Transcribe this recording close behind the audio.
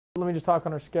Let me just talk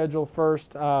on our schedule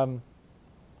first. I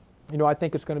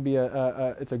think it's going to be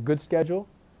it's a good schedule.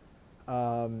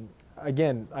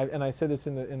 Again, and I said this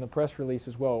in the press release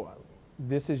as well.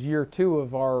 This is year 2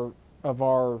 of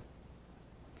our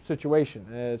situation.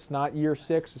 It's not year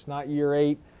 6. It's not year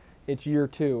 8. It's year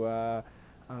 2.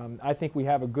 I think we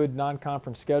have a good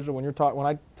non-conference schedule. When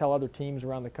I tell other teams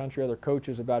around the country, other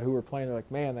coaches about who we're playing, they're like,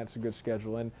 "Man, that's a good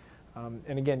schedule." And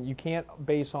again, you can't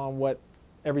base on what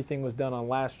everything was done on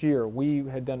last year. We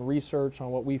had done research on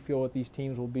what we feel what these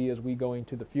teams will be as we go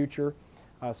into the future.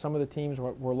 Some of the teams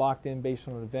were locked in based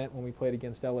on an event when we played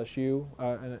against LSU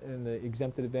in the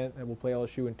exempted event, and we'll play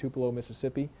LSU in Tupelo,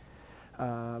 Mississippi.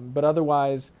 But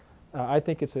otherwise, I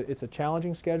think it's a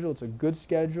challenging schedule. It's a good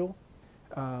schedule,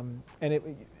 and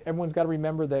everyone's got to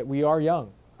remember that we are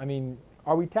young. I mean,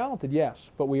 are we talented?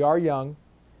 Yes, but we are young.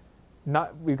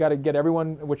 We've got to get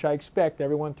everyone, which I expect,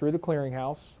 everyone through the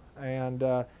clearinghouse, and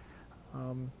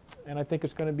I think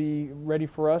it's going to be ready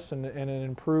for us and an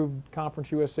improved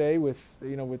Conference USA with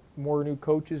more new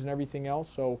coaches and everything else.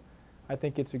 So I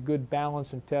think it's a good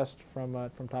balance and test from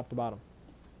top to bottom.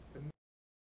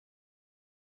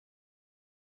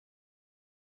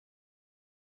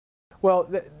 Well,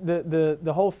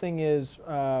 the whole thing is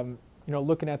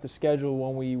looking at the schedule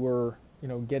when we were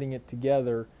getting it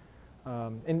together,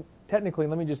 and technically,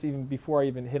 let me just before I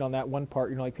even hit on that one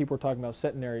part, like people were talking about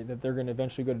Centenary, that they're going to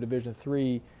eventually go to Division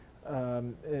III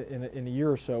in a year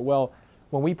or so. Well,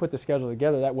 when we put the schedule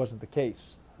together, that wasn't the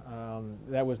case.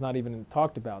 That was not even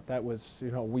talked about. That was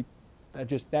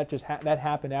that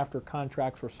happened after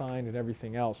contracts were signed and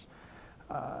everything else.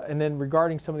 And then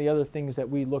regarding some of the other things that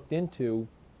we looked into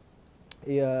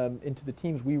the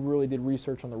teams, we really did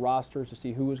research on the rosters to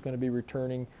see who was going to be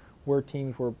returning, where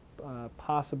teams were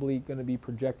possibly going to be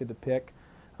projected to pick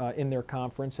in their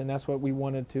conference, and that's what we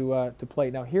wanted to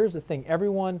play. Now, here's the thing: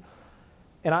 everyone,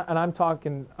 I've talked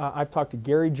to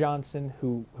Gary Johnson,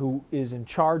 who is in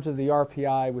charge of the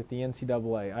RPI with the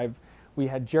NCAA. We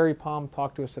had Jerry Palm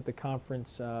talk to us at the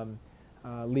conference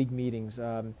league meetings.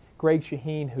 Greg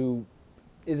Shaheen, who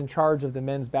is in charge of the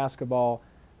men's basketball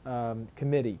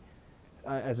committee,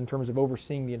 as in terms of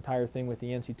overseeing the entire thing with the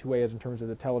NC2A, as in terms of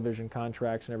the television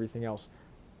contracts and everything else.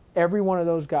 Every one of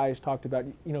those guys talked about,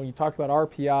 you talked about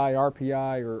RPI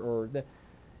or the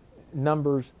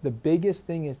numbers. The biggest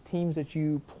thing is teams that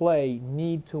you play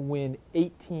need to win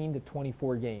 18 to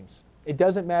 24 games. It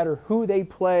doesn't matter who they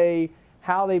play,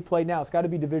 how they play. Now, it's got to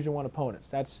be Division I opponents.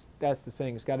 That's the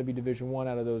thing. It's got to be Division I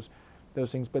out of those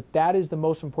things. But that is the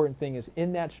most important thing, is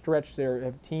in that stretch there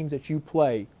of teams that you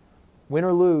play, win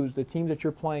or lose, the teams that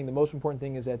you're playing, the most important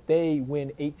thing is that they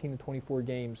win 18 to 24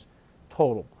 games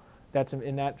total. That's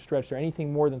in that stretch there.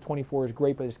 Anything more than 24 is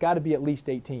great, but it's got to be at least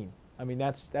 18. I mean,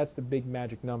 that's the big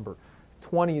magic number.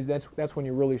 20 is that's when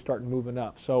you really start moving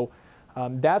up. So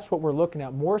that's what we're looking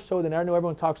at, more so than I know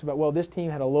everyone talks about, well, this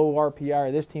team had a low RPI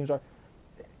or this team's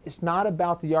it's not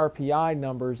about the RPI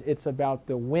numbers, it's about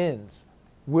the wins.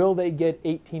 Will they get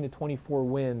 18 to 24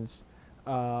 wins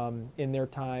in their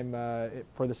time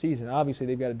for the season? Obviously,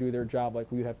 they've got to do their job like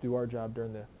we have to do our job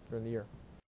during the year.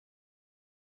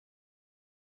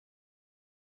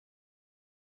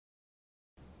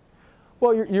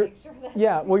 Well,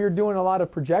 you're doing a lot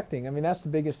of projecting. I mean, that's the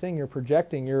biggest thing. You're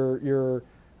projecting. You're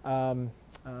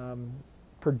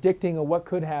predicting of what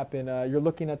could happen. You're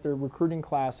looking at their recruiting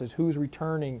classes, who's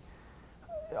returning,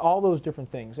 all those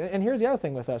different things. And here's the other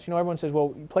thing with us. Everyone says,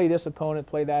 well, play this opponent,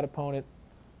 play that opponent.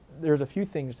 There's a few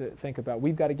things to think about.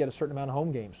 We've got to get a certain amount of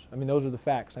home games. I mean, those are the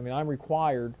facts. I mean, I'm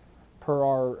required per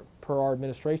our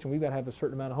administration, we've got to have a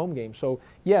certain amount of home games. So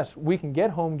yes, we can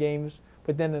get home games,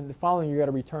 but then in the following year, you got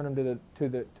to return them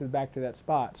to back to that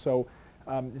spot. So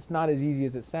it's not as easy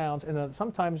as it sounds. And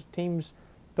sometimes teams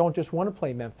don't just want to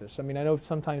play Memphis. I mean, I know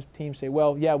sometimes teams say,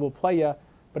 well, yeah, we'll play you,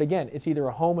 but again, it's either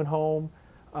a home and home,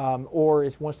 or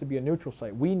it wants to be a neutral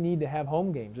site. We need to have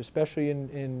home games, especially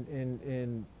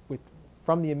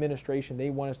from the administration. They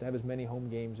want us to have as many home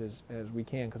games as we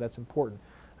can, because that's important,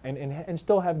 and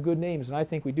still have good names, and I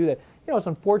think we do that. It's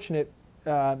unfortunate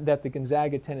that the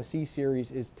Gonzaga-Tennessee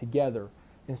series is together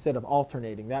instead of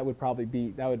alternating. That would probably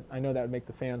be, I know that would make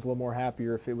the fans a little more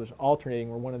happier if it was alternating,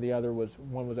 where one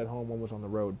was at home, one was on the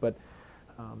road. But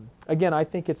again, I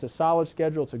think it's a solid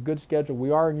schedule. It's a good schedule. We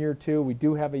are in year 2. We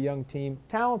do have a young team,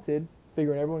 talented.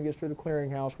 Figuring everyone gets through the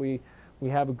clearinghouse, we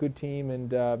have a good team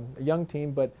and a young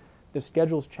team, but the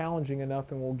schedule's challenging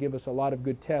enough and will give us a lot of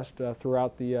good tests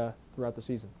throughout the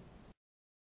season.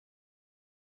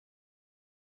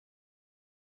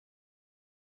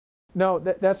 No,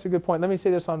 that's a good point. Let me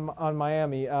say this on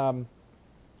Miami.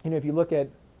 If you look at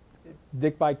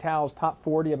Dick Vitale's top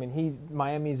 40. I mean,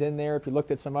 Miami's in there. If you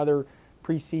looked at some other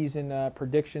preseason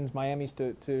predictions, Miami's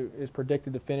is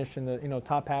predicted to finish in the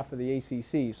top half of the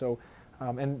ACC. So,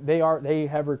 and they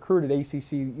have recruited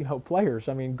ACC players.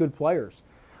 I mean, good players.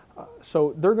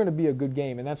 So they're going to be a good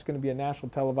game, and that's going to be a national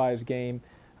televised game.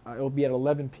 It'll be at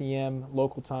 11 p.m.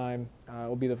 local time.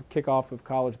 It'll be the kickoff of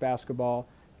college basketball,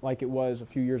 like it was a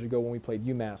few years ago when we played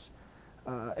UMass.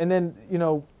 And then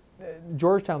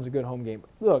Georgetown's a good home game.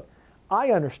 Look,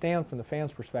 I understand from the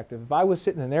fans' perspective. If I was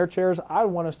sitting in their chairs, I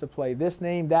want us to play this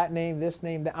name, that name, this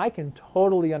name, that. I can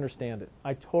totally understand it.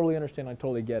 I totally understand. I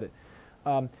totally get it.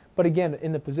 But again,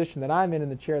 in the position that I'm in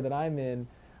the chair that I'm in,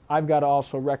 I've got to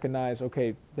also recognize,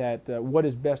 okay, that what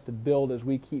is best to build as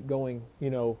we keep going,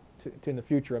 to in the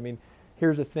future. I mean,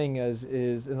 here's the thing: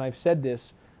 and I've said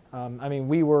this. I mean,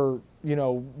 we were,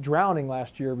 drowning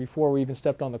last year before we even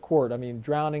stepped on the court. I mean,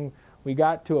 drowning. We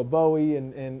got to a buoy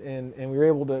and we were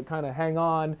able to kind of hang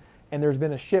on, and there's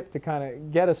been a ship to kind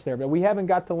of get us there. But we haven't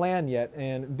got to land yet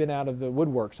and been out of the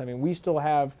woodworks. I mean, we still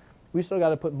got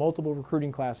to put multiple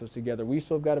recruiting classes together. We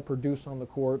still got to produce on the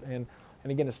court, and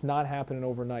again, it's not happening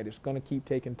overnight. It's going to keep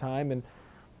taking time. And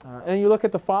you look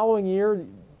at the following year,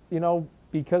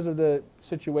 because of the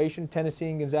situation, Tennessee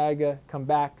and Gonzaga come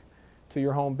back to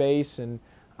your home base, and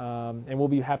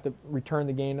we'll have to return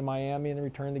the game to Miami and then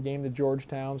return the game to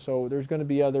Georgetown. So there's going to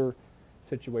be other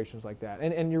situations like that.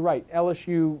 And you're right,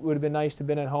 LSU would have been nice to have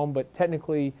been at home, but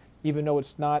technically, even though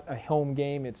it's not a home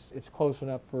game, it's close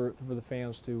enough for the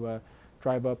fans to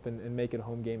drive up and make it a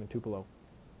home game in Tupelo.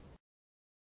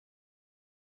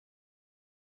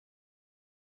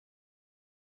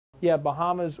 Yeah,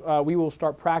 Bahamas, we will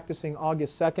start practicing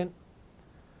August 2nd.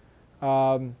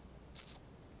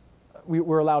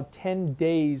 We're allowed 10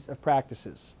 days of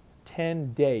practices,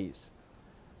 10 days.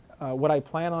 What I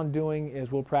plan on doing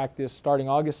is we'll practice starting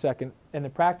August 2nd, and the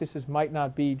practices might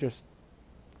not be just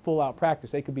full-out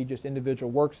practice. They could be just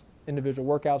individual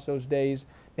workouts those days,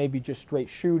 maybe just straight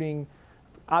shooting.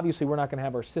 Obviously, we're not going to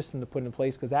have our system to put in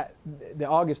place because the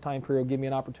August time period will give me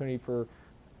an opportunity for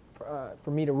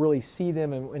me to really see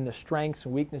them in the strengths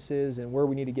and weaknesses and where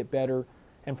we need to get better,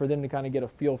 and for them to kind of get a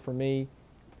feel for me,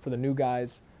 for the new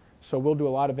guys. So we'll do a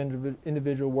lot of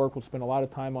individual work. We'll spend a lot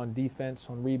of time on defense,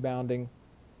 on rebounding.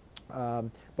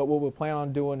 But what we'll plan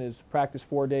on doing is practice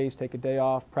 4 days, take a day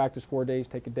off, practice 4 days,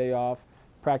 take a day off,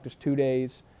 practice 2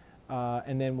 days,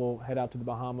 and then we'll head out to the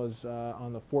Bahamas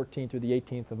on the 14th or the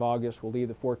 18th of August. We'll leave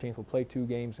the 14th, we'll play 2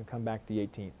 games, and come back the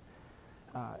 18th.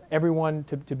 Everyone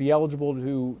to be eligible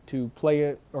to play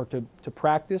it or to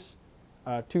practice,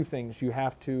 2 things. You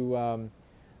have to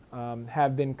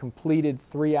have been completed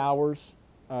 3 hours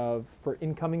for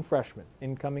incoming freshmen.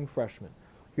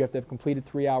 You have to have completed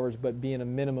 3 hours, but be in a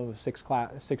minimum of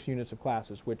 6 units of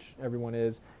classes, which everyone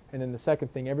is. And then the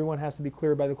second thing, everyone has to be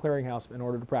cleared by the clearinghouse in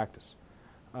order to practice.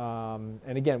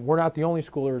 And again, we're not the only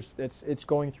schoolers. It's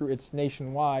going through. It's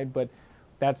nationwide, but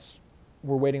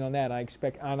we're waiting on that. I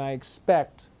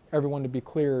expect everyone to be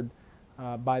cleared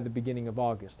by the beginning of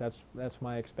August. That's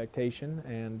my expectation.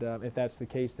 And if that's the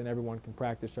case, then everyone can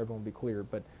practice. Everyone will be cleared.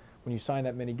 But when you sign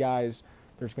that many guys,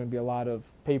 there's going to be a lot of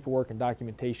paperwork and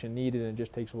documentation needed, and it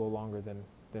just takes a little longer than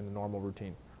the normal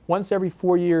routine. Once every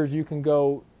 4 years, you can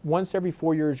go. Once every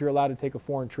 4 years, you're allowed to take a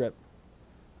foreign trip.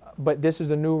 But this is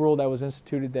a new rule that was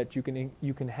instituted that you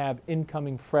can have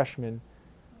incoming freshmen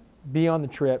be on the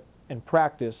trip and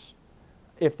practice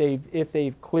if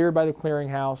they've cleared by the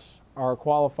clearinghouse, are a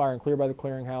qualifier and cleared by the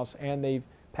clearinghouse, and they've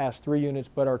passed 3 units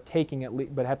but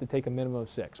have to take a minimum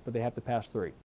of 6, but they have to pass 3.